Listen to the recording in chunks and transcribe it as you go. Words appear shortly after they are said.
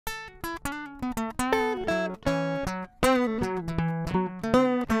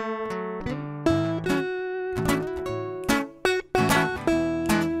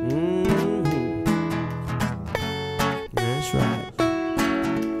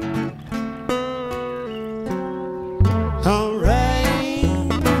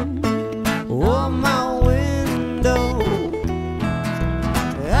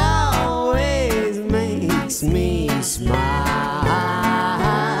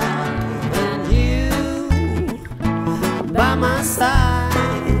my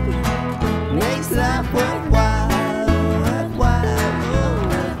side makes life worthwhile, worthwhile,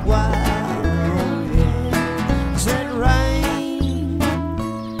 worthwhile. Yeah. Said rain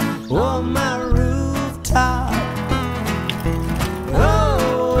on my rooftop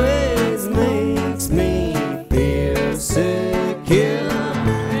always makes me feel secure,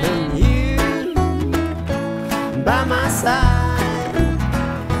 and you by my side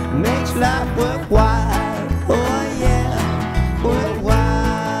makes life worthwhile. Oh yeah,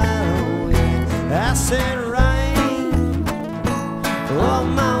 worthwhile. Yeah. I said rain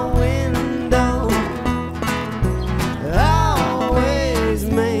on my window always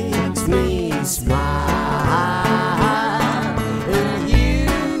makes me smile, and you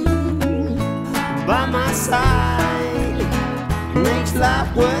by my side makes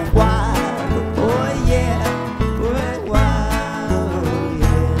life worthwhile. Oh yeah, worthwhile.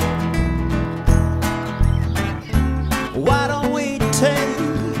 Yeah. Why don't we take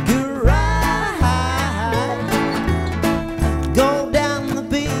a ride? Go down the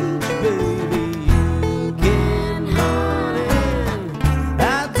beach, baby. You can run in.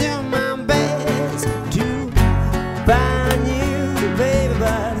 I'll do my best to find you, baby,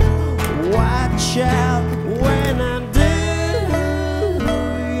 but watch out when I do.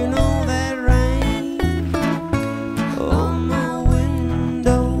 You know that rain on my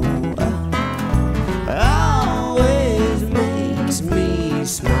window always makes me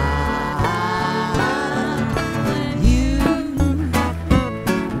smile. You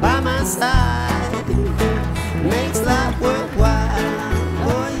by my side makes life worthwhile.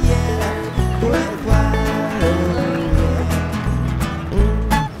 Oh yeah, worthwhile.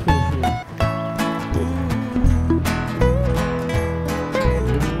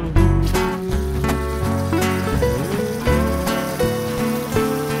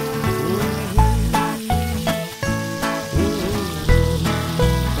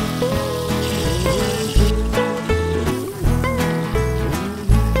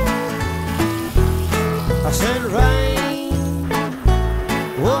 I said rain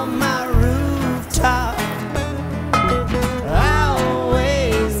on my rooftop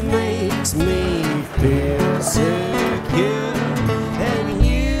always makes me feel secure, and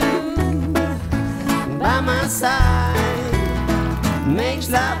you by my side makes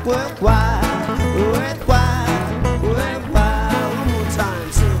life worthwhile, worthwhile, worthwhile. One more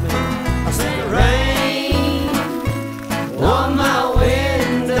time, sing me. I said rain on my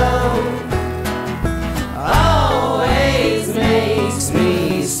window always makes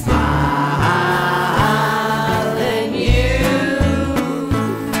me smile, and you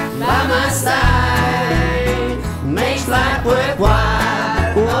by my side makes life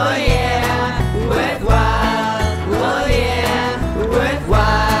worthwhile. Oh yeah, worthwhile. Oh yeah,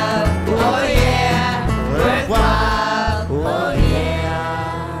 worthwhile. Oh yeah, worthwhile. Oh yeah.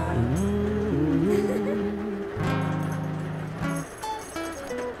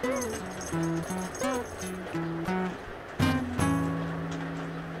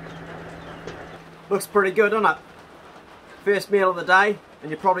 Looks pretty good, doesn't it? First meal of the day,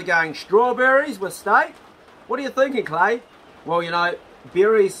 and you're probably going strawberries with steak? What are you thinking, Clay? Well, you know,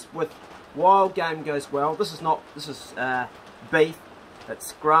 berries with wild game goes well. This is beef.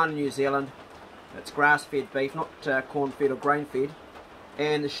 It's grown in New Zealand. It's grass-fed beef, not corn-fed or grain-fed.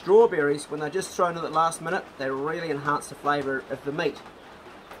 And the strawberries, when they're just thrown in at the last minute, they really enhance the flavour of the meat.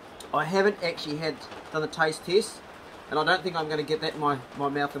 I haven't actually done the taste test, and I don't think I'm going to get that in my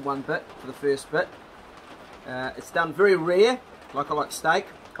mouth in one bit for the first bit. It's done very rare, like I like steak.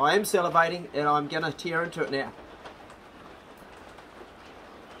 I am salivating, and I'm going to tear into it now.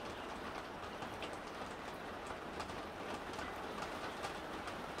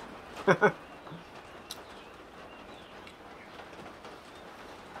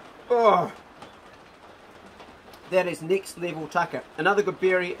 Oh, that is next level tucker. Another good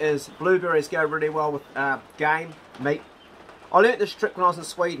berry is blueberries. Go really well with game, meat. I learnt this trick when I was in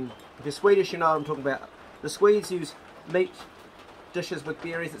Sweden. If you're Swedish, you know what I'm talking about. The Swedes use meat dishes with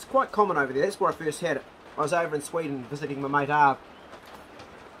berries. It's quite common over there. That's where I first had it. I was over in Sweden visiting my mate Arv.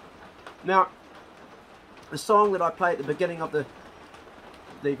 Now, the song that I play at the beginning of the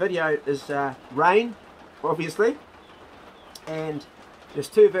video is Rain, obviously. And there's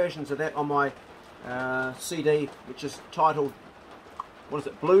two versions of that on my CD, which is titled, what is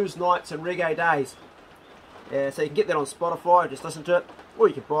it, Blues Nights and Reggae Days. So you can get that on Spotify, just listen to it, or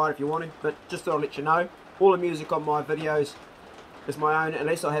you can buy it if you want to, but just thought I'd let you know. All the music on my videos is my own,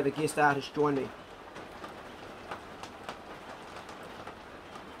 unless I have a guest artist join me.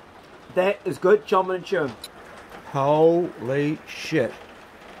 That is good, chomping and chewing. Holy shit.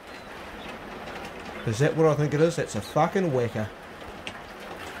 Is that what I think it is? That's a fucking whacker.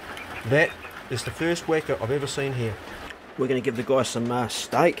 That is the first whacker I've ever seen here. We're going to give the guy some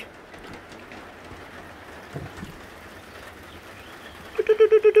steak.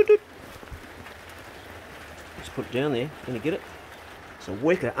 Just put it down there. Going to get it. It's a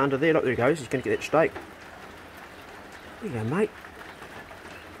whacker under there. Look, there he goes. He's going to get that steak. There you go, mate.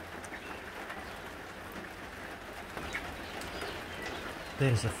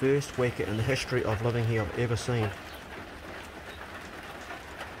 That is the first whacker in the history of living here I've ever seen.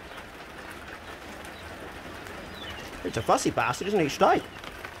 It's a fussy bastard, doesn't eat steak.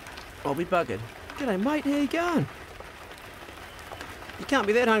 I'll be buggered. G'day mate, how you going? You can't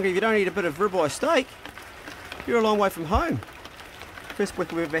be that hungry if you don't eat a bit of ribeye steak. You're a long way from home. First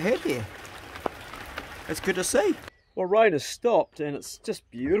whacker we've ever had here. It's good to see. Well, rain has stopped and it's just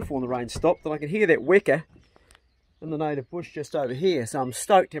beautiful when the rain stopped, and I can hear that whacker in the native bush just over here, so I'm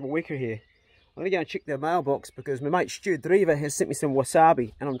stoked to have a whacker here. I'm going to go and check their mailbox because my mate Stu Driver has sent me some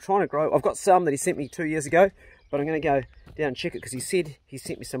wasabi, and I'm trying to grow. I've got some that he sent me 2 years ago, but I'm going to go down and check it because he said he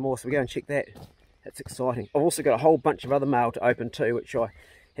sent me some more, so we'll go and check that. That's exciting. I've also got a whole bunch of other mail to open too, which I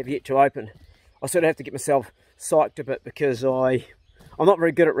have yet to open. I sort of have to get myself psyched a bit because I'm not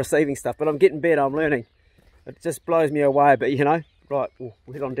very good at receiving stuff, but I'm getting better, I'm learning. It just blows me away, but you know. Right, we'll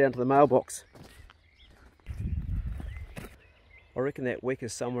head on down to the mailbox. I reckon that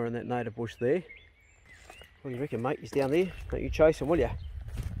whacker's somewhere in that native bush there. What do you reckon, mate? He's down there. Don't you chase him, will you?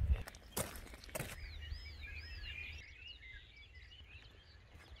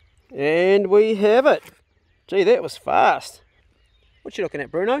 And we have it. Gee, that was fast. What you looking at,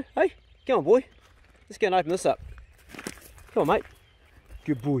 Bruno? Hey, come on, boy. Let's go and open this up. Come on, mate.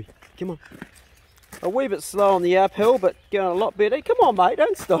 Good boy. Come on. A wee bit slow on the uphill, but going a lot better. Come on, mate.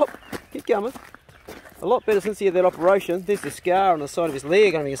 Don't stop. Keep coming. A lot better since he had that operation. There's the scar on the side of his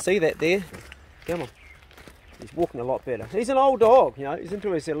leg. I don't even see that there. Come on. He's walking a lot better. He's an old dog, you know. He's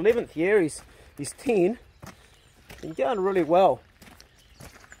into his 11th year. He's 10. He's going really well.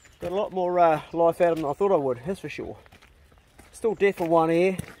 Got a lot more life out of him than I thought I would, that's for sure. Still deaf in one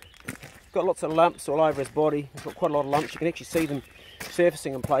ear. Got lots of lumps all over his body. He's got quite a lot of lumps. You can actually see them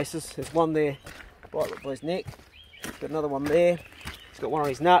surfacing in places. There's one there right by his neck. Got another one there. He's got one on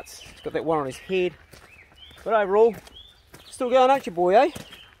his nuts. He's got that one on his head. But overall, still going, aren't you, boy, eh?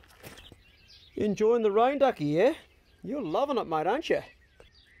 You enjoying the rain, ducky, yeah? You're loving it, mate, aren't you? I'll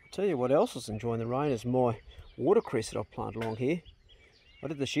tell you what else is enjoying the rain is my watercress that I've planted along here. I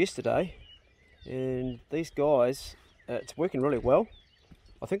did this yesterday, and these guys, it's working really well.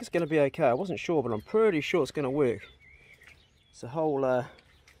 I think it's going to be okay. I wasn't sure, but I'm pretty sure it's going to work. It's a whole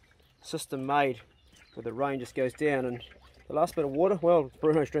system made where the rain just goes down, and the last bit of water, well,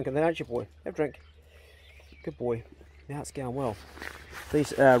 Bruno's drinking that, aren't you, boy? Have a drink. Good boy. Now it's going well.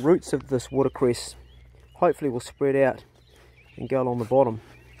 These roots of this watercress hopefully will spread out and go along the bottom.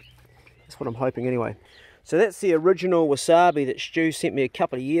 That's what I'm hoping anyway. So that's the original wasabi that Stu sent me a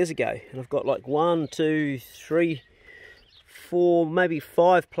couple of years ago. And I've got like 1, 2, 3, 4, maybe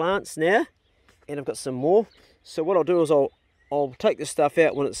 5 plants now. And I've got some more. So what I'll do is I'll take this stuff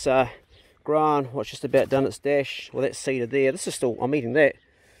out when it's grown. Well, it's just about done its dash. Well, that's seeded there. This is still, I'm eating that.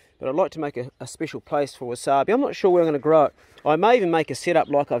 But I'd like to make a special place for wasabi. I'm not sure where I'm going to grow it. I may even make a setup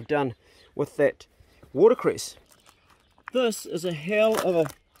like I've done with that watercress. This is a hell of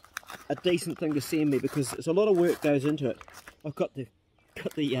a decent thing to send me because there's a lot of work goes into it. I've got the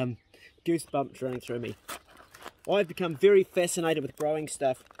goosebumps running through me. I've become very fascinated with growing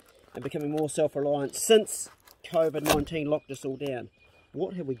stuff and becoming more self-reliant since COVID-19 locked us all down.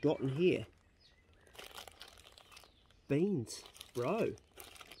 What have we got in here? Beans, bro.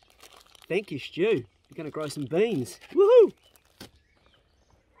 Thank you, Stu. You're going to grow some beans. Woohoo!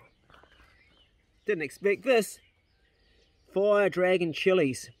 Didn't expect this. Fire Dragon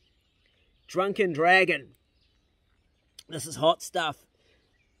chilies. Drunken Dragon. This is hot stuff.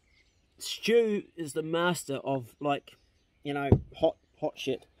 Stu is the master of, like, you know, hot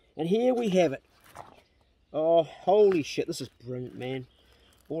shit. And here we have it. Oh, holy shit. This is brilliant, man.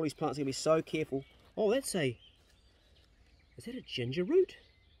 All these plants are going to be so careful. Oh, that's a... Is that a ginger root?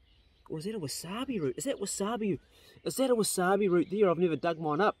 Or is that a wasabi root? Is that wasabi? Is that a wasabi root there? I've never dug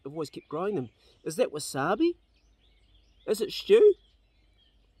mine up. I've always kept growing them. Is that wasabi? Is it, Stu?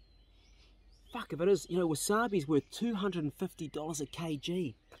 Fuck if it is. You know, wasabi's worth $250 a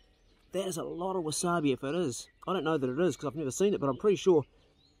kg. That is a lot of wasabi if it is. I don't know that it is because I've never seen it, but I'm pretty sure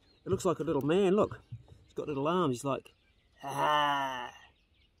it looks like a little man. Look, he's got little arms. He's like, ah.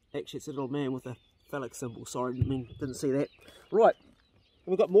 Actually, it's a little man with a phallic symbol. Sorry, didn't see that. Right.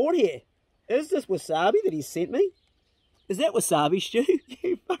 We've got more here. Is this wasabi that he sent me? Is that wasabi, Stu?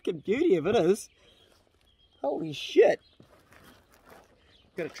 You fucking beauty if it is. Holy shit.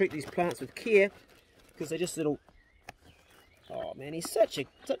 Got to treat these plants with care because they're just little. Oh man, he's such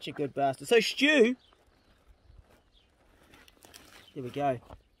a good bastard. So Stu, there we go.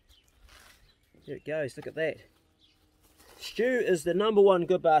 There it goes. Look at that. Stu is the #1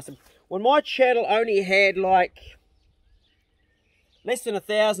 good bastard. When my channel only had like less than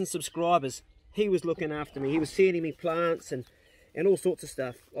 1,000 subscribers, he was looking after me. He was sending me plants and all sorts of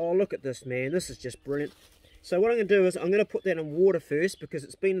stuff. Oh, look at this, man. This is just brilliant. So what I'm going to do is I'm going to put that in water first because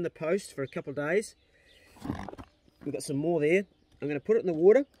it's been in the post for a couple of days. We've got some more there. I'm going to put it in the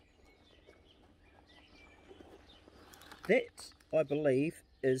water. That, I believe,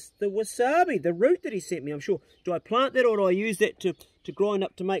 is the wasabi, the root that he sent me, I'm sure. Do I plant that or do I use that to grind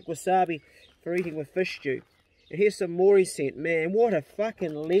up to make wasabi for eating with fish stew? And here's some more he sent. Man, what a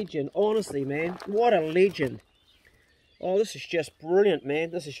fucking legend. Honestly, man, what a legend. Oh, this is just brilliant,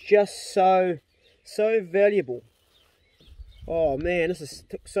 man. This is just so valuable. Oh man,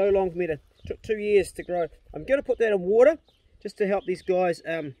 took so long for me took 2 years to grow. I'm going to put that in water just to help these guys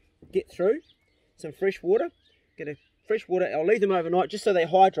get through. Some fresh water. Get a fresh water. I'll leave them overnight just so they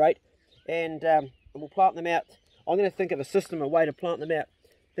hydrate, and we'll plant them out. I'm going to think of a system, a way to plant them out.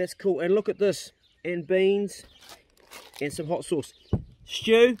 That's cool. And look at this, and beans and some hot sauce.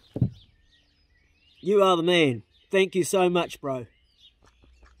 Stu, you are the man. Thank you so much, bro.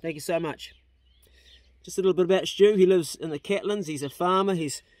 Thank you so much. Just a little bit about Stu. He lives in the Catlins. He's a farmer.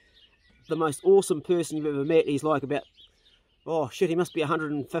 He's the most awesome person you've ever met. He's like about, oh shit, he must be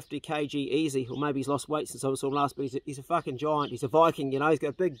 150 kg easy, or maybe he's lost weight since I saw him last, but he's a fucking giant. He's a Viking, you know. He's got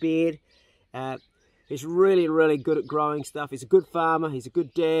a big beard. He's really good at growing stuff. He's a good farmer. He's a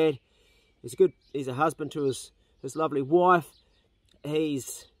good dad. He's a husband to his lovely wife.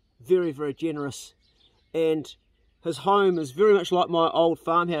 He's very generous, and his home is very much like my old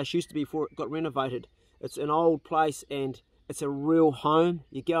farmhouse used to be before it got renovated. It's an old place and it's a real home.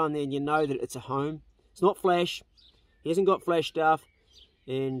 You go in there and you know that it's a home. It's not flash. He hasn't got flash stuff.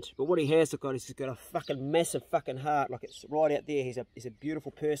 But what he has got is he's got a fucking massive fucking heart. Like, it's right out there. He's a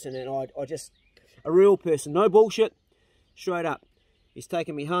beautiful person, and I just, a real person. No bullshit. Straight up. He's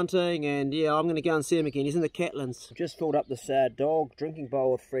taken me hunting, and yeah, I'm going to go and see him again. He's in the Catlins. I've just filled up this dog drinking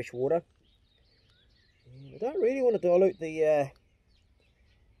bowl with fresh water. I don't really want to dilute the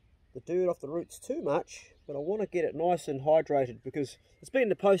dirt off the roots too much, but I want to get it nice and hydrated because it's been in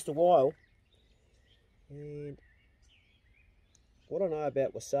the post a while. And what I know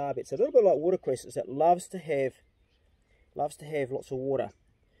about wasabi, it's a little bit like watercress, is that loves to have lots of water.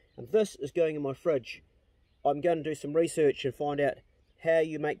 And this is going in my fridge. I'm going to do some research and find out how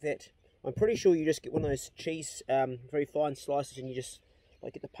you make that. I'm pretty sure you just get one of those cheese, very fine slices, and you just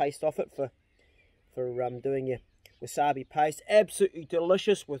like get the paste off it for doing your wasabi paste. Absolutely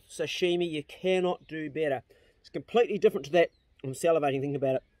delicious with sashimi. You cannot do better. It's completely different to that. I'm salivating thinking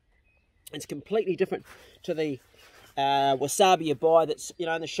about it. It's completely different to the wasabi you buy that's, you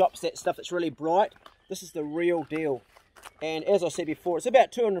know, in the shops, that stuff that's really bright. This is the real deal. And as I said before, it's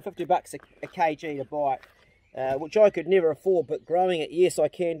about 250 bucks a kg to buy it, which I could never afford, but growing it, yes, I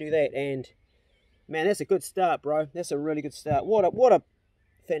can do that. And man, that's a good start, bro. That's a really good start. What a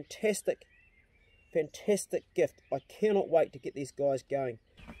fantastic gift. I cannot wait to get these guys going.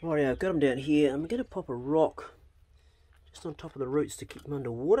 Right, I've got them down here. I'm going to pop a rock just on top of the roots to keep them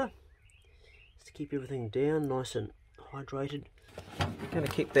underwater, just to keep everything down nice and hydrated. I'm going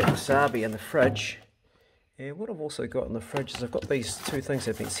to keep that wasabi in the fridge. And what I've also got in the fridge is I've got these two things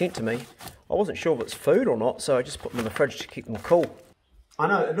that have been sent to me. I wasn't sure if it's food or not, so I just put them in the fridge to keep them cool. I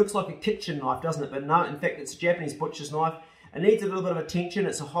know, it looks like a kitchen knife, doesn't it? But no, in fact, it's a Japanese butcher's knife. It needs a little bit of attention.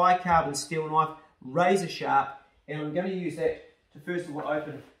 It's a high carbon steel knife, razor sharp, and I'm going to use that to first of all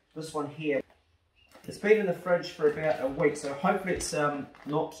open this one here. It's been in the fridge for about a week, so hopefully it's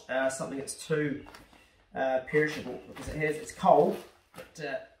not something that's too perishable, because it's cold,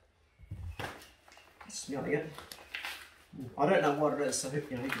 but smelling it, I don't know what it is, so who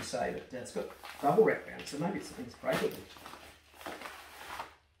can say, but it's got bubble wrap around, so maybe it's something's breakable.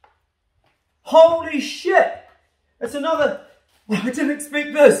 Holy shit! It's another. I didn't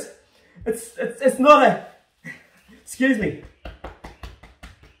expect this. It's not a. Excuse me.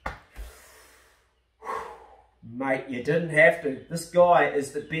 Mate, you didn't have to. This guy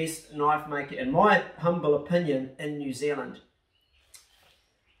is the best knife maker, in my humble opinion, in New Zealand.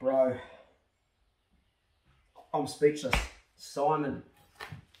 Bro. I'm speechless. Simon.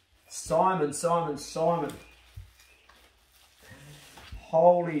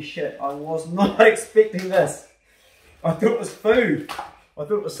 Holy shit, I was not expecting this. I thought it was food. I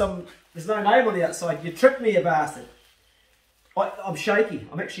thought it was there's no name on the outside. You tricked me, you bastard. I'm shaky.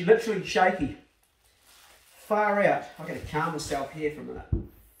 I'm actually literally shaky. far out. I've got to calm myself here for a minute.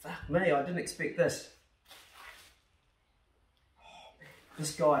 Fuck me, I didn't expect this. Oh, man.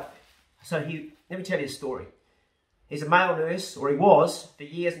 This guy, let me tell you a story. He's a male nurse, or he was, for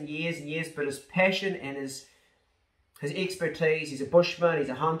years and years and years, but his passion and his expertise, he's a bushman, he's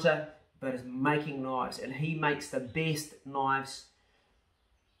a hunter, but is making knives, and he makes the best knives.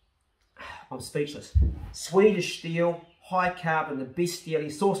 I'm speechless. Swedish steel, high carbon, the best steel. He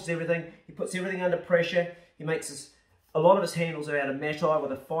sources everything. He puts everything under pressure. He makes a lot of his handles are out of matai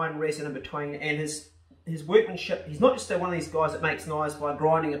with a fine resin in between, and his workmanship. He's not just one of these guys that makes knives by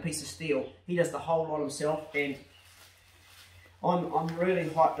grinding a piece of steel. He does the whole lot himself, and I'm really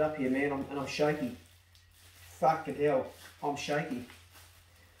hyped up here, man, and I'm shaky. Fucking hell, I'm shaky.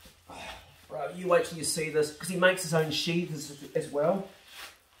 Oh, bro, you wait till you see this, because he makes his own sheaths as well.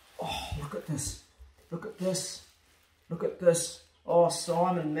 Oh, look at this. Look at this. Look at this. Oh,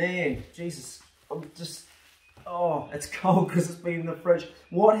 Simon, man. Jesus. I'm just... Oh, it's cold because it's been in the fridge.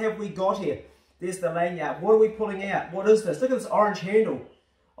 What have we got here? There's the lanyard. What are we pulling out? What is this? Look at this orange handle.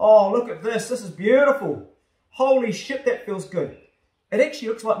 Oh, look at this. This is beautiful. Holy shit, that feels good. It actually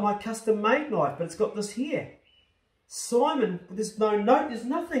looks like my custom-made knife, but it's got this here. Simon, there's no note. There's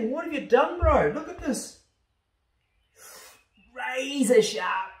nothing. What have you done, bro? Look at this. Razor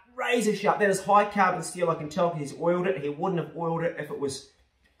sharp. Razor sharp. That is high carbon steel, I can tell, because he's oiled it. He wouldn't have oiled it if it was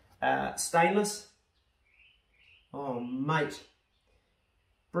stainless. Oh, mate.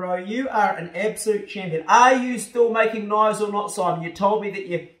 Bro, you are an absolute champion. Are you still making knives or not, Simon? You told me that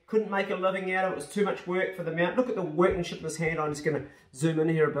you couldn't make a living out of it. It was too much work for the mount. Look at the workmanship of this hand. I'm just going to zoom in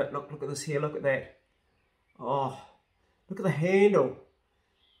here a bit. Look at this here. Look at that. Oh, look at the handle.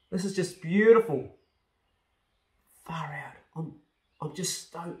 This is just beautiful. Far out. I'm just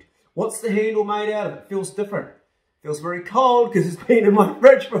stoked. What's the handle made out of? It feels different. It feels very cold because it's been in my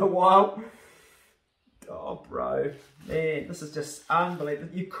fridge for a while. Oh, bro. Man, this is just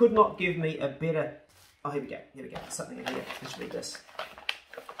unbelievable. You could not give me a better... Oh, here we go. Here we go. Something in here. Let's read this.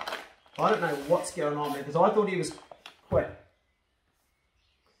 I don't know what's going on there because I thought he was quick.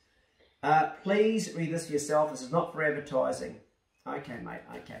 Please read this for yourself. This is not for advertising. Okay, mate.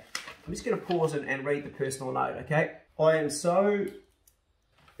 Okay. I'm just going to pause and read the personal note, okay? I am so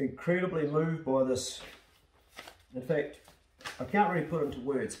incredibly moved by this. In fact, I can't really put it into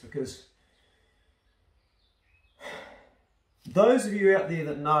words because those of you out there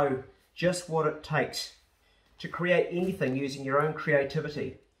that know just what it takes to create anything using your own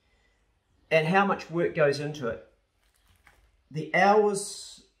creativity and how much work goes into it, the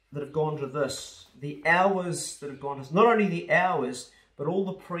hours that have gone to this, not only the hours, but all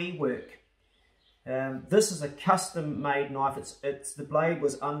the pre-work. This is a custom-made knife. It's the blade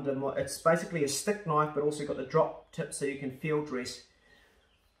was under. It's basically a stick knife, but also got the drop tip so you can field dress.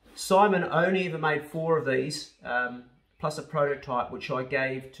 Simon only ever made 4 of these, plus a prototype which I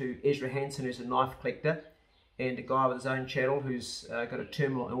gave to Ezra Hansen, who's a knife collector, and a guy with his own channel who's got a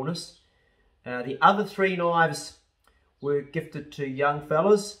terminal illness. The other 3 knives were gifted to young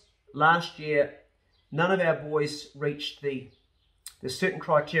fellas. Last year, none of our boys reached there's certain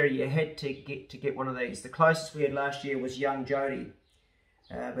criteria you had to get one of these. The closest we had last year was young Jody,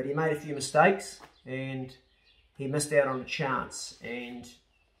 but he made a few mistakes and he missed out on a chance. And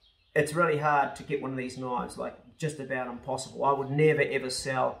it's really hard to get one of these knives, like just about impossible. I would never ever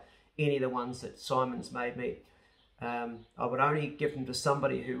sell any of the ones that Simon's made me. I would only give them to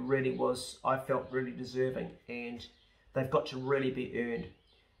somebody who really was, I felt, really deserving, and they've got to really be earned.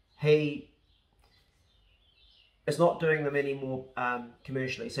 He is not doing them anymore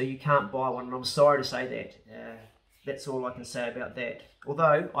commercially, so you can't buy one, and I'm sorry to say that. That's all I can say about that.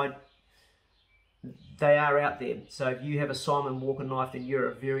 Although they are out there, so if you have a Simon Walker knife, then you're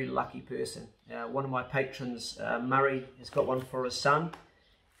a very lucky person. One of my patrons, Murray, has got one for his son,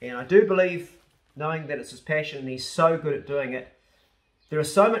 and I do believe, knowing that it's his passion and he's so good at doing it, there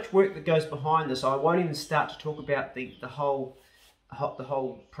is so much work that goes behind this. I won't even start to talk about the whole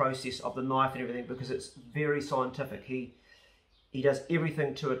process of the knife and everything, because it's very scientific. He does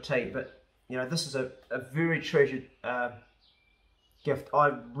everything to a T. But you know, this is a very treasured gift.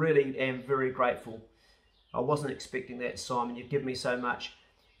 I really am very grateful. I wasn't expecting that, Simon. You've given me so much.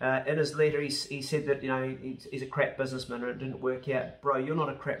 In his letter, he said that, you know, he's a crap businessman and it didn't work out. Bro, you're not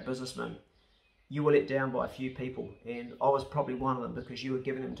a crap businessman. You were let down by a few people, and I was probably one of them because you were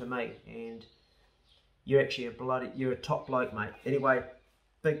giving them to me, and you're actually you're a top bloke, mate. Anyway,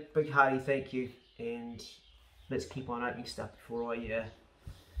 big hearty thank you, and let's keep on opening stuff before I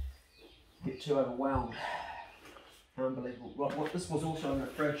get too overwhelmed. Unbelievable. Right, what this was also in the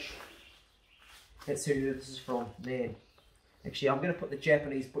fridge. That's who this is from, man. Actually, I'm going to put the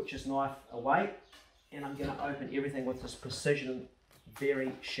Japanese butcher's knife away and I'm going to open everything with this precision,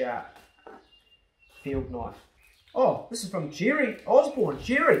 very sharp field knife. Oh, this is from Jerry Osborne.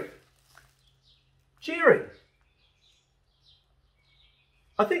 Jerry!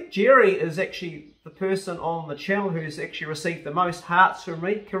 I think Jerry is actually the person on the channel who's actually received the most hearts from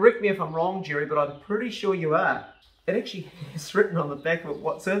me. Correct me if I'm wrong, Jerry, but I'm pretty sure you are. It actually has written on the back of it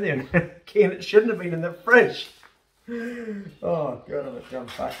what's in there. Again, it shouldn't have been in the fridge. Oh, God, I'm a dumb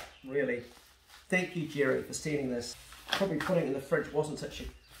fuck, really. Thank you, Jerry, for sending this. Probably putting it in the fridge wasn't such a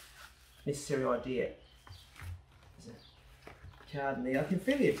necessary idea. There's a card in there. I can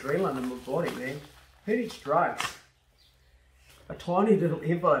feel the adrenaline in my body, man. Who needs drugs? A tiny little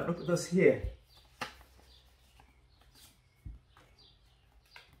envelope. Look at this here.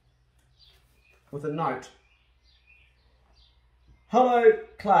 With a note. Hello,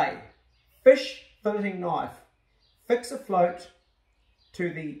 Clay. Fish filleting knife. Fix a float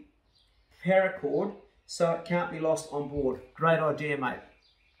to the paracord so it can't be lost on board. Great idea, mate.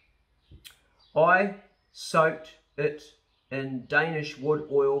 I soaked it in Danish wood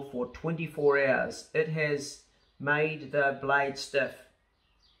oil for 24 hours. It has made the blade stiff.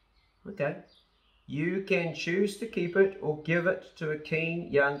 Okay. You can choose to keep it or give it to a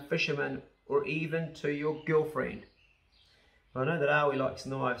keen young fisherman or even to your girlfriend. I know that Aoi likes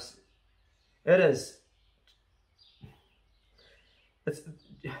knives. It is. It's,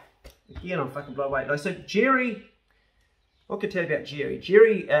 again, I'm fucking blown away. So Jerry, what can I tell you about Jerry?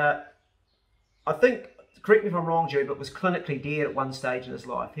 Jerry, I think, correct me if I'm wrong, Jerry, but was clinically dead at one stage in his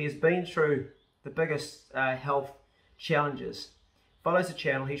life. He has been through the biggest health challenges. Follows the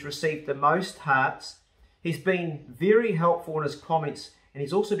channel. He's received the most hearts. He's been very helpful in his comments, and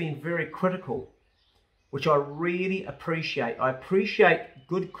he's also been very critical, which I really appreciate. I appreciate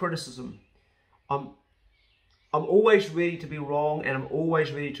good criticism. I'm always ready to be wrong, and I'm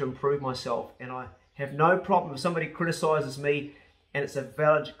always ready to improve myself, and I have no problem if somebody criticises me and it's a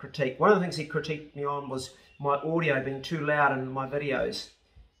valid critique. One of the things he critiqued me on was my audio being too loud in my videos,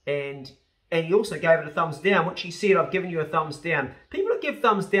 and he also gave it a thumbs down, which he said, I've given you a thumbs down. People that give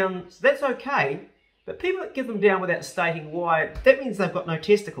thumbs down, that's okay, but people that give them down without stating why, that means they've got no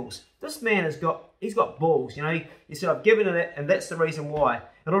testicles. This man he's got balls, you know. He said, I've given it, and that's the reason why.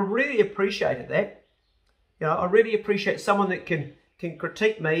 And I really appreciated that. You know, I really appreciate someone that can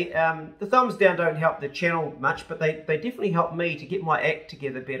critique me. The thumbs down don't help the channel much, but they definitely help me to get my act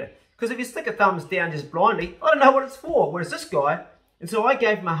together better. Because if you stick a thumbs down just blindly, I don't know what it's for. Whereas this guy, and so I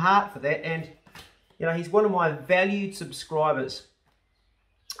gave him a heart for that, and you know, he's one of my valued subscribers.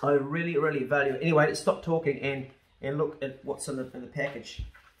 I really, really value it. Anyway, let's stop talking and look at what's in the package.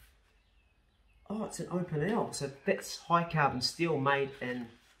 Oh, it's an open L. So that's high carbon steel made in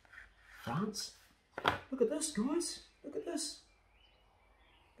France. Look at this, guys. Look at this.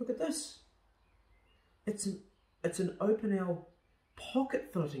 Look at this. It's an open L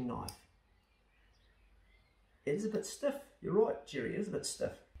pocket filleting knife. It is a bit stiff. You're right, Jerry. It is a bit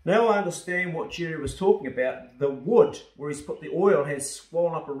stiff. Now I understand what Jerry was talking about. The wood, where he's put the oil, has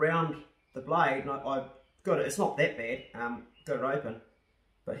swollen up around the blade. And I got it. It's not that bad. Got it open.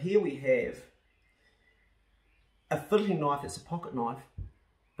 But here we have a filleting knife. It's a pocket knife,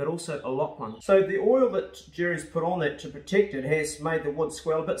 but also a lock one. So the oil that Jerry's put on that to protect it has made the wood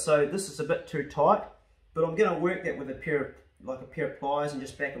swell a bit. So this is a bit too tight. But I'm going to work that with a pair of pliers and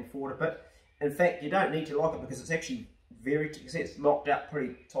just back and forth a bit. In fact, you don't need to lock it because it's actually it's locked up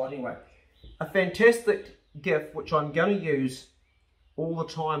pretty tight anyway. A fantastic gift which I'm going to use all the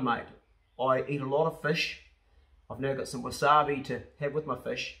time, mate. I eat a lot of fish. I've now got some wasabi to have with my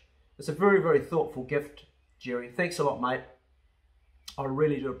fish. It's a very, very thoughtful gift, Jerry. Thanks a lot, mate. I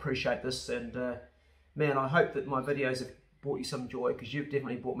really do appreciate this, and man, I hope that my videos have brought you some joy, because you've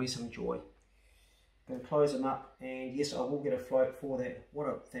definitely brought me some joy. I'm going to close them up, and yes, I will get a float for that. What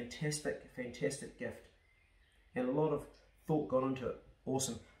a fantastic, fantastic gift. And a lot of thought gone into it.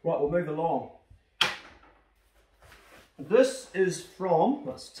 Awesome. Right, we'll move along. This is from,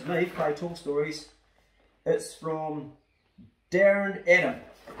 well, to me, Clay Tall Stories. It's from Darren Adam.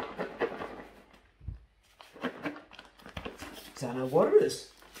 Don't know what it is.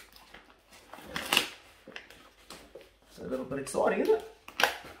 It's a little bit exciting, isn't it?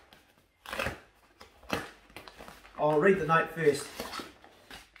 I'll read the note first.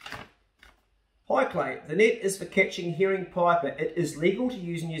 Hi Clay, the net is for catching herring piper. It is legal to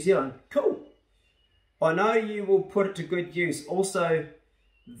use in New Zealand. Cool. I know you will put it to good use. Also,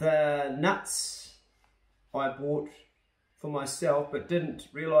 the nuts I bought for myself, but didn't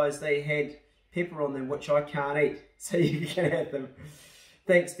realise they had pepper on them, which I can't eat, so you can have them.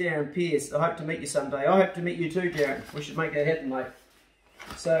 Thanks, Darren Pierce. I hope to meet you someday. I hope to meet you too, Darren. We should make that happen, mate.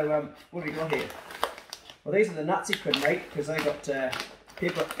 So, what have we got here? Well, these are the nuts he couldn't eat because they got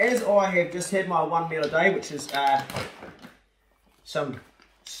pepper. As I have just had my one meal a day, which is some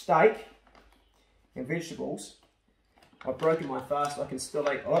steak and vegetables. I've broken my fast. I can still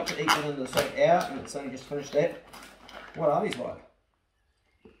eat. I like to eat within the same hour, and it's only just finished that. What are these like?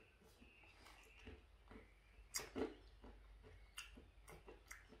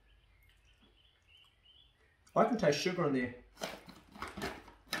 I can taste sugar in there.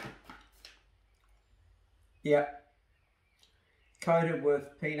 Yeah. Coated with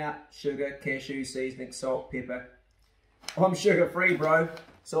peanut, sugar, cashew, seasoning, salt, pepper. I'm sugar free, bro,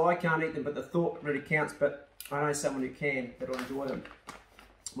 so I can't eat them, but the thought really counts. But I know someone who can, that'll enjoy them.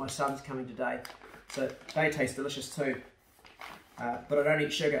 My son's coming today, so they taste delicious too. But I don't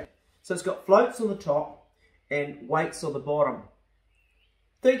eat sugar. So it's got floats on the top and weights on the bottom.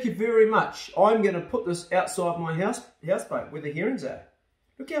 Thank you very much. I'm going to put this outside my houseboat where the herrings are.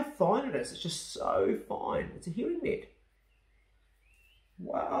 Look how fine it is. It's just so fine. It's a herring net.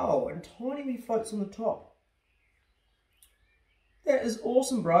 Wow, and tiny wee floats on the top. That is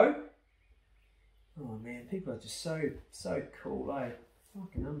awesome, bro. Oh man, people are just so cool, eh?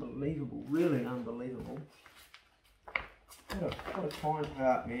 Fucking unbelievable, really unbelievable. What a kind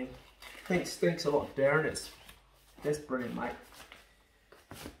heart, man. Thanks a lot, Darren. That's brilliant, mate.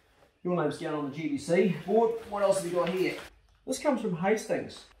 Your name's going on the GBC board. What else have we got here? This comes from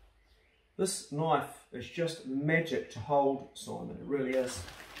Hastings. This knife is just magic to hold, Simon. It really is.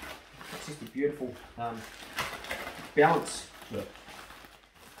 It's just a beautiful balance to it.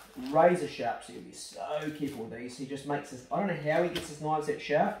 Razor sharp, so you'll be so careful with these. He just makes this. I don't know how he gets his knives that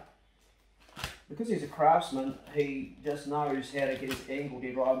sharp. Because he's a craftsman, he just knows how to get his angle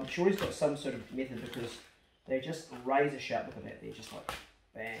dead right. I'm sure he's got some sort of method because they're just razor sharp. Look at that. They're just like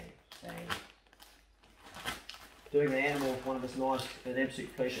bang, bang. Doing the animal with one of his knives is an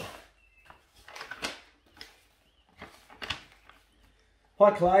absolute pleasure.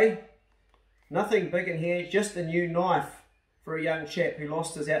 Hi Clay. Nothing big in here, just a new knife for a young chap who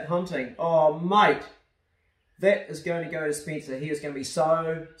lost his out hunting. Oh mate, that is going to go to Spencer. He is going to be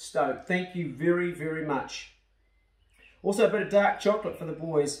so stoked. Thank you very, very much. Also a bit of dark chocolate for the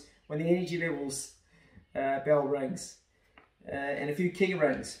boys when the energy levels bell rings. And a few key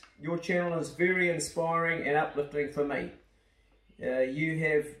rings. Your channel is very inspiring and uplifting for me. You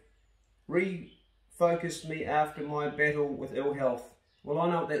have refocused me after my battle with ill health. Well,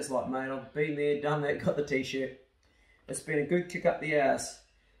 I know what that's like, mate. I've been there, done that, got the t-shirt. It's been a good kick up the arse.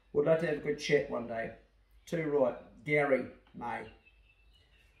 Would like to have a good chat one day. Too right. Gary May.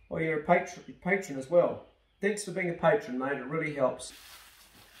 Oh, you're a patron as well. Thanks for being a patron, mate. It really helps.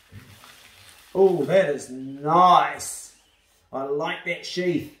 Oh, that is nice. I like that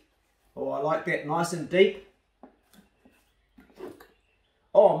sheath. Oh, I like that nice and deep.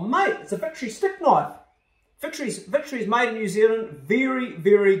 Oh, mate, it's a Victory stick knife. Victory's made in New Zealand. Very,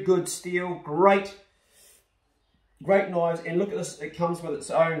 very good steel. Great knives. And look at this. It comes with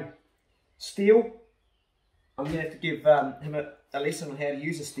its own steel. I'm going to have to give him a lesson on how to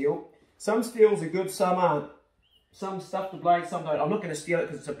use a steel. Some steels are good, some aren't. Some stuff the blade, some don't. I'm not going to steal it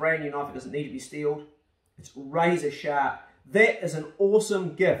because it's a brand new knife. It doesn't need to be steeled. It's razor sharp. That is an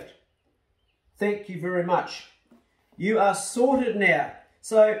awesome gift. Thank you very much. You are sorted now.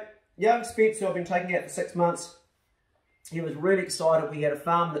 So, young Spencer, I've been taking out for 6 months. He was really excited. We had a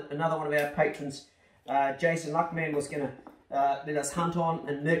farm that another one of our patrons, Jason Luckman, was going to let us hunt on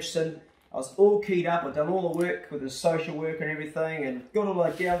in Murchison. I was all keyed up. I'd done all the work with his social work and everything and got all the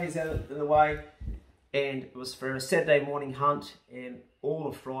legalities out of the way. And it was for a Saturday morning hunt, and all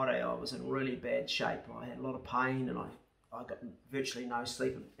of Friday I was in really bad shape. I had a lot of pain and I got virtually no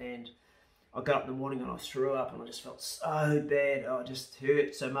sleep, and I got up in the morning and I threw up and I just felt so bad. I just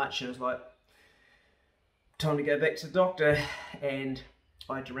hurt so much, and it was like time to go back to the doctor, and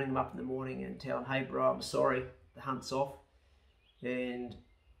I had to ring him up in the morning and tell him, hey bro, I'm sorry, the hunt's off. And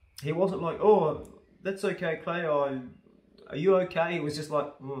he wasn't like, oh, that's okay Clay, are you okay? He was just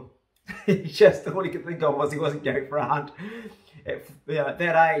like, just all he could think of was he wasn't going for a hunt. At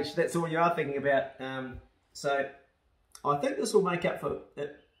that age, that's all you are thinking about. So I think this will make up for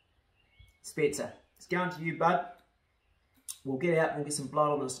it. Spencer, it's going to you, bud. We'll get out and get some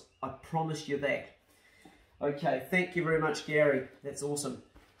blood on this. I promise you that. Okay, thank you very much, Gary. That's awesome.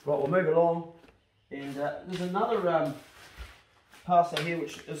 Right, we'll move along. And there's another parcel here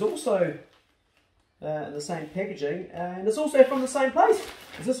which is also in the same packaging, and it's also from the same place.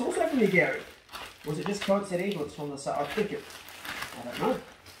 Is this also from you, Gary? Was it just coincidental it's from the same? I think it, I don't know.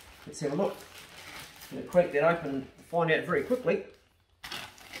 Let's have a look. I'm going to crack that open and find out very quickly.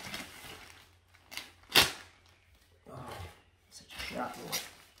 Oh, such a sharp knife.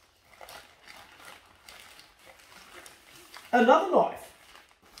 another knife.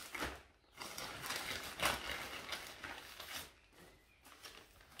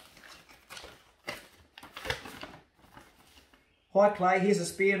 Hi Clay, here's a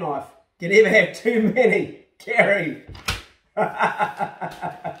spear knife. You never have too many, Gary.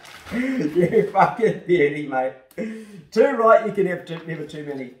 You fucking beauty, mate. Too right, you can have never too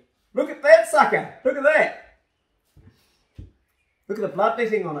many. Look at that sucker. Look at that. Look at the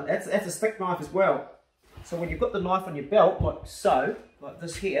bloodletting on it. That's a stick knife as well. So when you put the knife on your belt, like so, like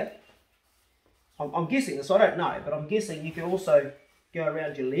this here, I'm guessing this, I don't know, but I'm guessing you can also go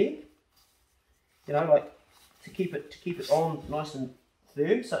around your leg. You know, like to keep it on nice and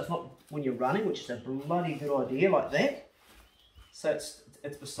firm, so it's not when you're running, which is a bloody good idea, like that. So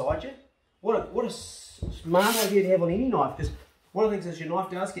it's beside you. What a smart idea to have on any knife, because one of the things is your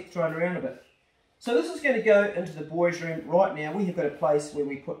knife does get thrown around a bit. So this is going to go into the boys' room right now. We have got a place where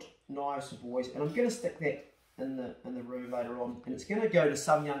we put knives for boys, and I'm going to stick that in the room later on, and it's going to go to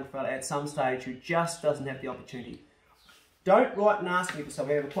some young fella at some stage who just doesn't have the opportunity. Don't write and ask me for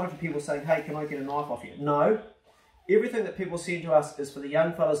something. I have quite a few people saying, hey, can I get a knife off you? No. Everything that people send to us is for the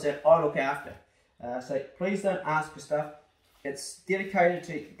young fellas that I look after. So please don't ask for stuff. It's dedicated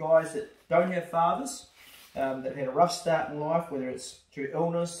to guys that don't have fathers, that had a rough start in life, whether it's through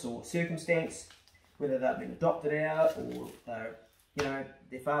illness or circumstance, whether they've been adopted out or you know,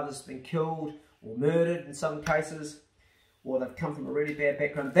 their father's been killed or murdered in some cases, or they've come from a really bad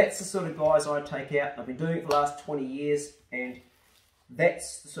background. That's the sort of guys I take out. I've been doing it for the last 20 years, and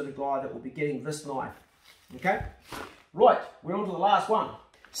that's the sort of guy that will be getting this knife. Okay? Right, we're on to the last one.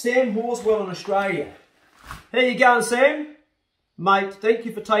 Sam Horswell in Australia. How you going, Sam? Mate, thank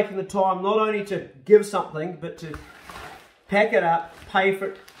you for taking the time not only to give something, but to pack it up, pay for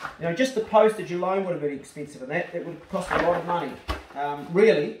it. You know, just the postage alone would have been expensive, and that would have cost a lot of money,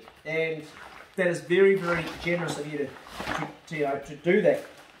 really. And that is very, very generous of you to do that.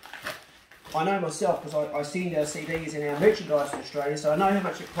 I know myself, because I send our CDs and our merchandise to Australia, so I know how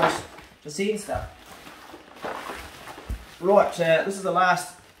much it costs to send stuff. Right, this is the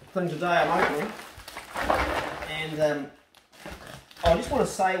last thing today I'm opening, and I just want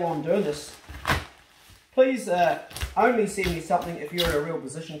to say while I'm doing this, please only send me something if you're in a real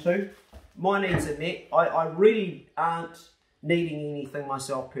position to. My needs are met. I really aren't needing anything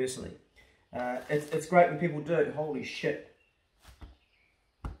myself personally. It's great when people do it. Holy shit.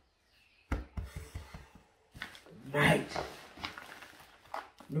 Mate,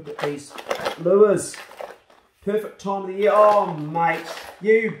 look at these lures. Perfect time of the year. Oh, mate,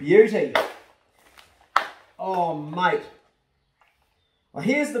 you beauty. Oh, mate. Well,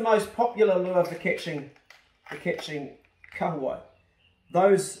 here's the most popular lure for catching kahawai.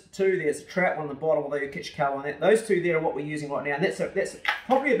 Those two, there's a trout one on the bottom, although you catch kahawai on that. Those two there are what we're using right now, and that's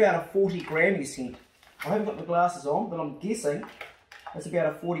probably about a 40 gram you sent. I haven't got my glasses on, but I'm guessing it's about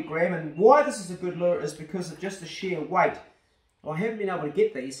a 40 gram. And why this is a good lure is because of just the sheer weight. I haven't been able to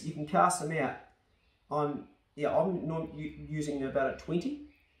get these. You can cast them out. I'm not using about a 20.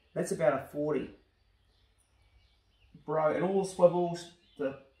 That's about a 40. Bro, and all the swivels,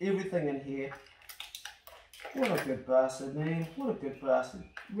 everything in here. What a good bastard, man. What a good bastard.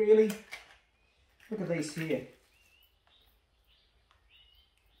 Really? Look at these here.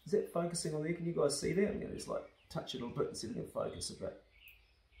 Is that focusing on there? Can you guys see that? I'm going to just like touch it a little bit and see if we can focus a bit.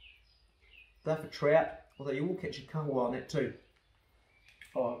 They're for trout, although you will catch a kahawai on that too.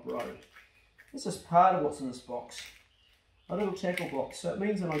 Oh, bro. This is part of what's in this box. A little tackle box. So it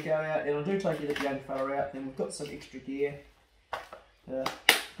means when I go out, and I do take the young fella out, then we've got some extra gear.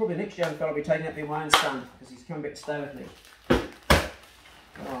 Probably the next young fella will be taking out their Wayne's son, because he's coming back to stay with me.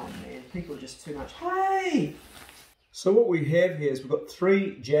 Oh man, people are just too much. Hey! So what we have here is we've got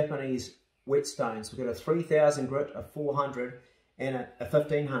 3 Japanese whetstones. We've got a 3000 grit, a 400, and a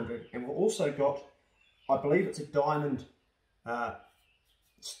 1500. And we've also got, I believe it's a diamond, I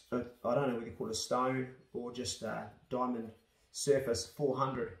don't know whether you call it a stone or just a diamond surface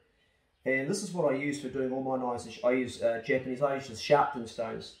 400. And this is what I use for doing all my knives. I use Japanese, I use the Sharpton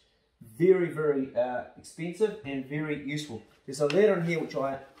stones. Very, very expensive and very useful. There's a letter in here which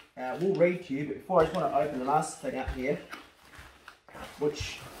I will read to you, but before I just want to open the last thing up here,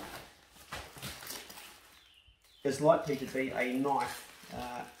 which is likely to be a knife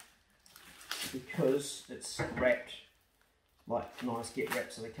because it's wrapped like knives get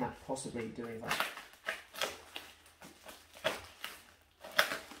wrapped, so they can't possibly do anything.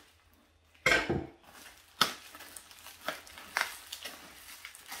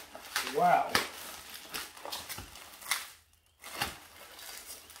 Wow.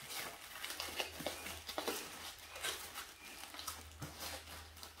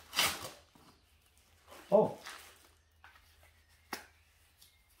 Oh.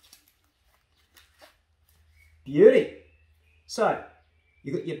 Beauty. So,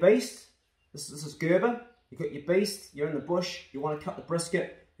 you got your beast. This is Gerber. You got your beast. You're in the bush. You want to cut the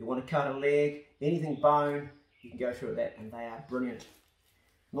brisket. You want to cut a leg. Anything bone. You can go through that, and they are brilliant.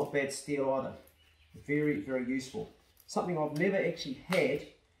 Not bad steel either. Very, very useful. Something I've never actually had,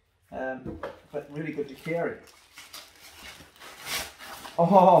 but really good to carry.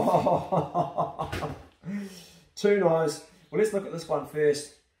 Oh, 2 knives. Well, let's look at this one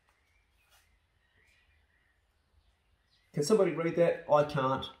first. Can somebody read that? I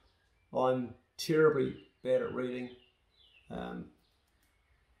can't. I'm terribly bad at reading. Don't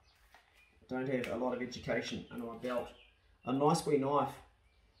have a lot of education under my belt. A nice wee knife.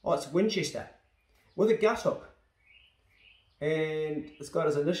 Oh, it's Winchester with a gut hook, and it's got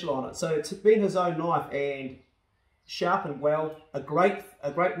his initial on it. So it's been his own knife and sharpened well. A great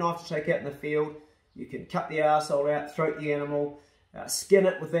knife to take out in the field. You can cut the arsehole out, throat the animal, skin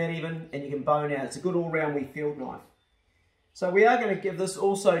it with that even, and you can bone out. It's a good all-round wee field knife. So we are going to give this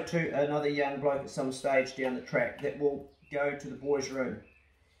also to another young bloke at some stage down the track that will go to the boys' room.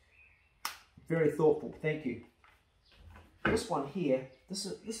 Very thoughtful, thank you. This one here, this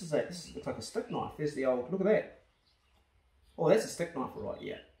looks like a stick knife. There's the old, look at that. Oh, that's a stick knife, right?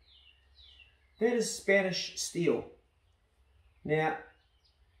 Yeah. That is Spanish steel. Now,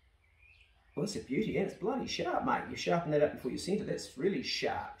 well, that's a beauty, and it's bloody sharp, mate. You sharpen that up before you center. That's really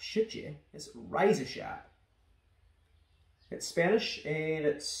sharp. Shit, yeah. It's razor sharp. It's Spanish and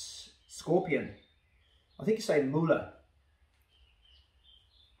it's scorpion. I think you say mula.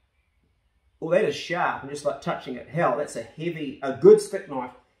 Oh, that is sharp. I'm just like touching it. Hell, that's a good stick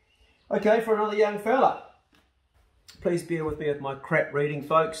knife. Okay, for another young fella. Please bear with me with my crap reading,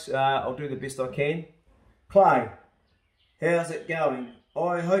 folks. I'll do the best I can. Clay, how's it going?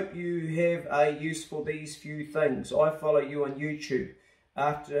 I hope you have a use for these few things. I follow you on YouTube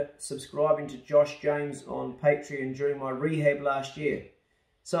after subscribing to Josh James on Patreon during my rehab last year.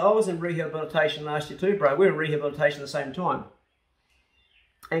 So I was in rehabilitation last year too, bro. We're in rehabilitation at the same time.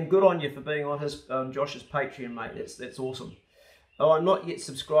 And good on you for being on his Josh's Patreon, mate. That's awesome. Oh, I'm not yet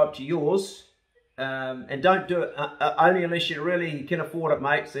subscribed to yours. And don't do it only unless you really can afford it,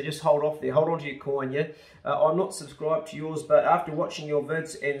 mate. So just hold off there. Hold on to your coin, yeah? I'm not subscribed to yours, but after watching your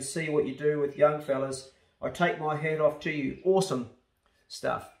vids and see what you do with young fellas, I take my hat off to you. Awesome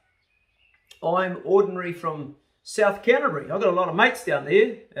stuff. I'm Ordinary from South Canterbury. I've got a lot of mates down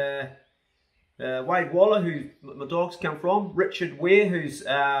there. Wade Waller, who my dogs come from. Richard Ware, who's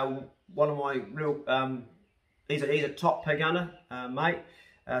one of my real, he's a top pig hunter, mate.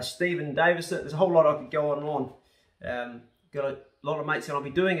 Stephen Davison. There's a whole lot I could go on and on. Got a lot of mates, and I'll be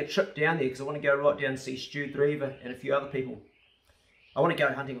doing a trip down there because I want to go right down and see Stu Drever and a few other people. I want to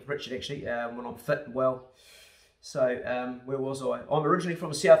go hunting with Richard actually when I'm fit and well. So where was I? I'm originally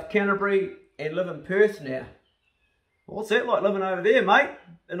from South Canterbury and live in Perth now. What's that like living over there, mate?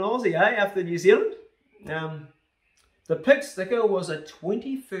 In Aussie, eh? After New Zealand. The pig sticker was a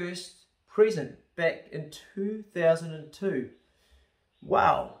 21st present back in 2002.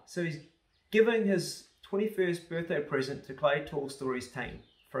 Wow. So he's giving his 21st birthday present to Clay Tall Stories team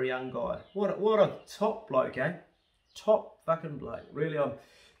for a young guy. What a top bloke, eh? Top fucking bloke. Really, I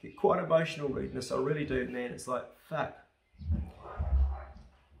get quite emotional reading this. I really do, man. It's like, fuck.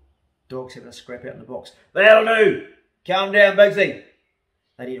 Dog's having a scrap out in the box. That'll do. Calm down, Bugsy.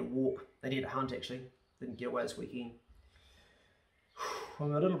 They need a walk. They need a hunt, actually. Didn't get away this weekend.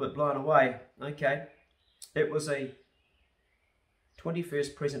 I'm a little bit blown away. Okay. It was a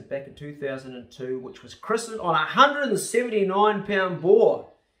 21st present back in 2002, which was christened on a 179-pound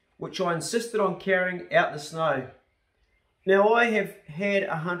boar, which I insisted on carrying out in the snow. Now, I have had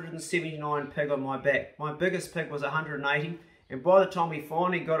 179 pig on my back. My biggest pig was 180. And by the time we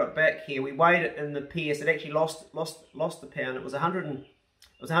finally got it back here, we weighed it in the PS. It actually lost a pound. It was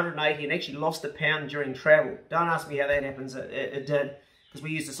 180 and actually lost a pound during travel. Don't ask me how that happens. It did, because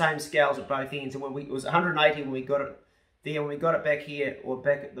we used the same scales at both ends. And it was 180 when we got it there. When we got it back here, or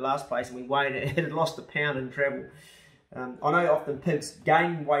back at the last place, and we weighed it, it had lost a pound in travel. I know often pigs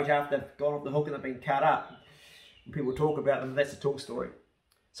gain weight after they've gone off the hook and they've been cut up. When people talk about them, that's a talk story.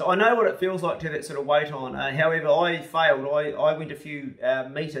 So I know what it feels like to have that sort of weight on. However, I failed. I went a few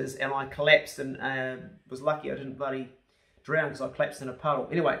metres and I collapsed, and was lucky I didn't bloody drown because I collapsed in a puddle.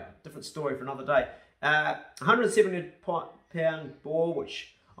 Anyway, different story for another day. 170-pound boar,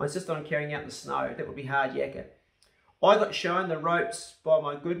 which I insist on carrying out in the snow. That would be hard yakka. I got shown the ropes by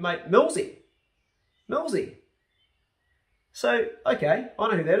my good mate Millsy. Millsy. So, okay, I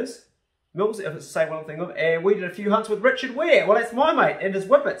know who that is. Millsy, if it's the same one I'm thinking of, and we did a few hunts with Richard Ware. Well, that's my mate and his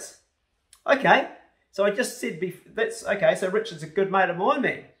whippets. Okay, so I just said, that's okay, so Richard's a good mate of mine,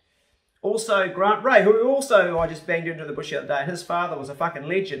 man. Also, Grant Ray, who also I just banged into the bush the other day. His father was a fucking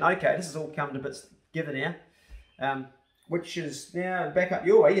legend. Okay, this has all come to bits together now. Which is now back up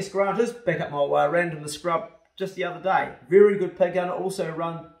your way. Yes, Grant is back up my way. I ran in the scrub just the other day. Very good pig owner. Also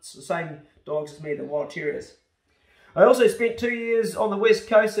runs the same dogs as me, the Wild Terriers. I also spent 2 years on the west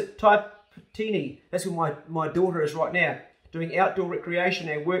coast at Taipatini. That's where my daughter is right now, doing outdoor recreation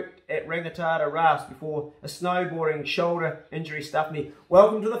and worked at Rangitata Rafts before a snowboarding shoulder injury stuffed me.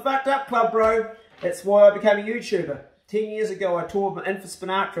 Welcome to the Fucked Up Club, bro. That's why I became a YouTuber. 10 years ago, I tore my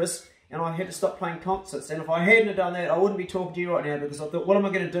infraspinatus and I had to stop playing concerts. And if I hadn't have done that, I wouldn't be talking to you right now, because I thought, what am I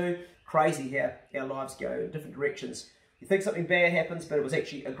going to do? Crazy how our lives go in different directions. You think something bad happens, but it was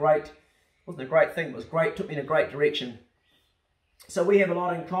actually wasn't a great thing, it was great, took me in a great direction. So we have a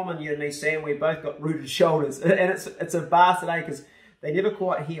lot in common, you and me, Sam. We both got rooted shoulders, and it's a bastard because they never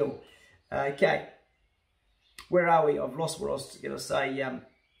quite heal. Okay, where are we? I've lost what I was going to say.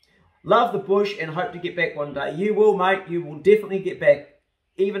 Love the bush and hope to get back one day. You will, mate. You will definitely get back.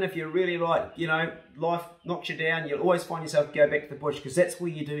 Even if you're really like, you know, life knocks you down, you'll always find yourself go back to the bush, because that's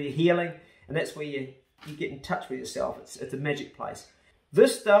where you do your healing, and that's where you get in touch with yourself. It's a magic place.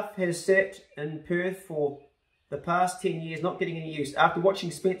 This stuff has sat in Perth for the past 10 years, not getting any use. After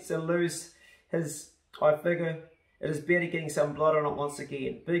watching Spencer lose his, I figure it is better getting some blood on it once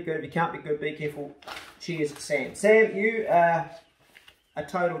again. Be good. If you can't be good, be careful. Cheers, Sam. Sam, you are a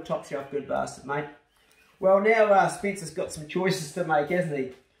total top shelf good bastard, mate. Well, now Spencer's got some choices to make, hasn't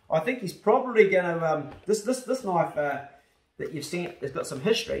he? I think he's probably going to, this knife that you've sent has got some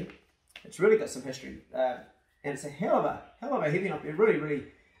history. It's really got some history. And it's a hell of a heavy knife. It's really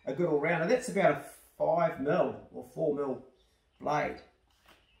a good all-rounder. That's about a 5mm or 4mm blade.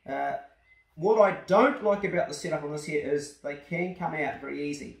 What I don't like about the setup on this here is they can come out very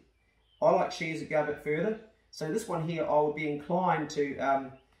easy. I like shears that go a bit further. So this one here, I would be inclined to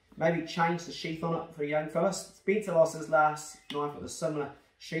maybe change the sheath on it for young fellas. Spencer lost his last knife with a similar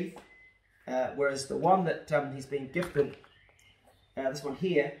sheath, whereas the one that he's been gifted, this one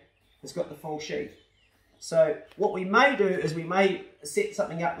here, has got the full sheath. So what we may do is we may set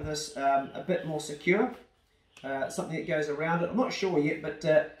something up with this a bit more secure, something that goes around it. I'm not sure yet, but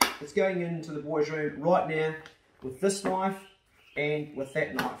it's going into the boys' room right now with this knife and with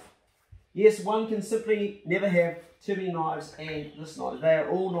that knife. Yes, one can simply never have too many knives and this knife. They are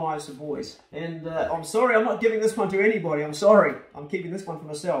all knives for boys. And I'm sorry, I'm not giving this one to anybody. I'm sorry. I'm keeping this one for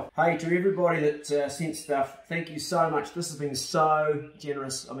myself. Hey, to everybody that sent stuff, thank you so much. This has been so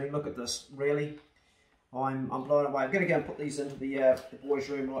generous. I mean, look at this, really. I'm blown away. I'm going to go and put these into the boys'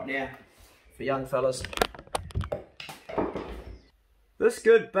 room right now for young fellas. This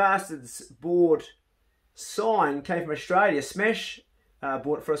good bastard's board sign came from Australia. Smash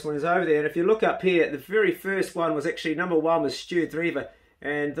bought it for us when he was over there. And if you look up here, the very first one was actually #1 was Stu Drever.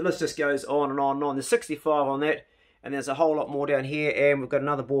 And the list just goes on and on and on. There's 65 on that. And there's a whole lot more down here. And we've got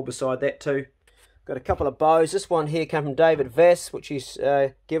another board beside that too. Got a couple of bows. This one here came from David Vass, which he's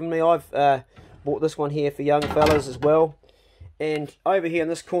given me. I've bought this one here for young fellas as well. And over here in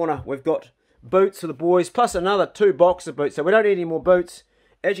this corner, we've got boots for the boys, plus another 2 boxes of boots. So we don't need any more boots.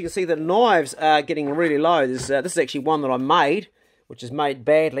 As you can see, the knives are getting really low. This is actually one that I made, which is made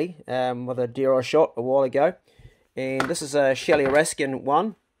badly with a deer I shot a while ago. And this is a Shelley Raskin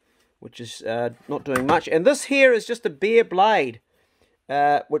one, which is not doing much. And this here is just a bare blade,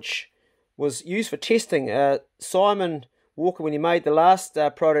 which was used for testing. Simon Walker, when he made the last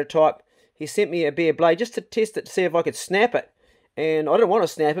prototype, he sent me a bare blade just to test it, to see if I could snap it. And I didn't want to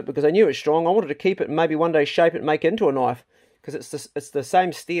snap it because I knew it was strong. I wanted to keep it and maybe one day shape it and make it into a knife, because it's the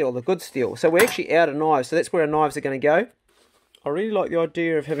same steel, the good steel. So we're actually out of knives, so that's where our knives are going to go. I really like the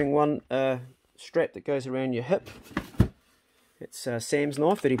idea of having one strap that goes around your hip. It's Sam's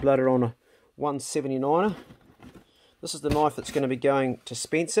knife that he blooded on a 179er. This is the knife that's going to be going to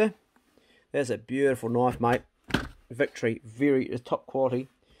Spencer. There's a beautiful knife, mate. Victory, very top quality.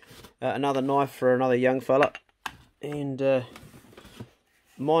 Another knife for another young fella. And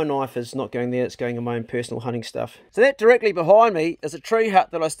my knife is not going there, it's going in my own personal hunting stuff. So that directly behind me is a tree hut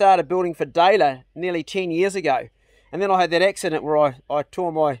that I started building for Dayla nearly 10 years ago. And then I had that accident where I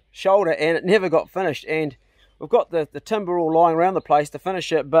tore my shoulder and it never got finished. And we've got the timber all lying around the place to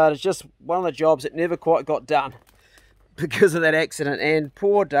finish it, but it's just one of the jobs that never quite got done because of that accident. And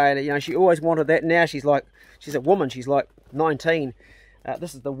poor Dayla, you know, she always wanted that. Now she's a woman, she's like 19.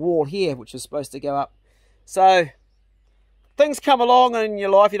 This is the wall here, which is supposed to go up. So things come along in your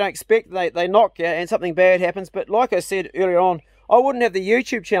life you don't expect, they knock you and something bad happens. But like I said earlier on, I wouldn't have the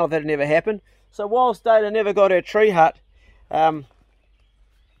YouTube channel if that had never happened. So whilst Dayla never got her tree hut, I'm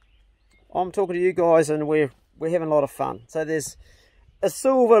talking to you guys and we're having a lot of fun. So there's a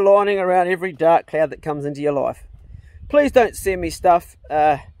silver lining around every dark cloud that comes into your life. Please don't send me stuff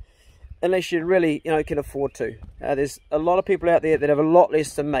unless you really, can afford to. There's a lot of people out there that have a lot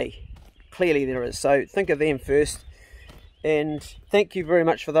less than me. Clearly there is. So think of them first. And thank you very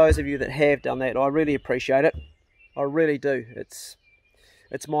much for those of you that have done that. I really appreciate it. I really do. It's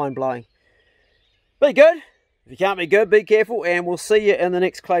mind-blowing. Be good. If you can't be good, be careful. And we'll see you in the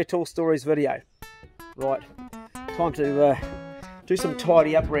next Clay Tall Stories video. Right. Time to do some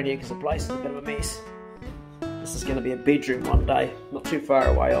tidy up around here because the place is a bit of a mess. This is going to be a bedroom one day. Not too far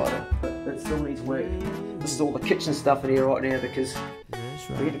away either. But it still needs work. This is all the kitchen stuff in here right now because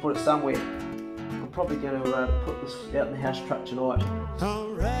we need to put it somewhere. I'm probably going to put this out in the house truck tonight.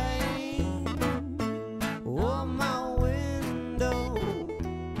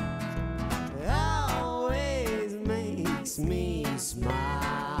 Me smile,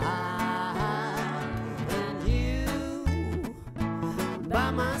 and you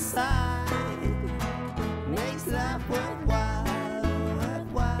by my side.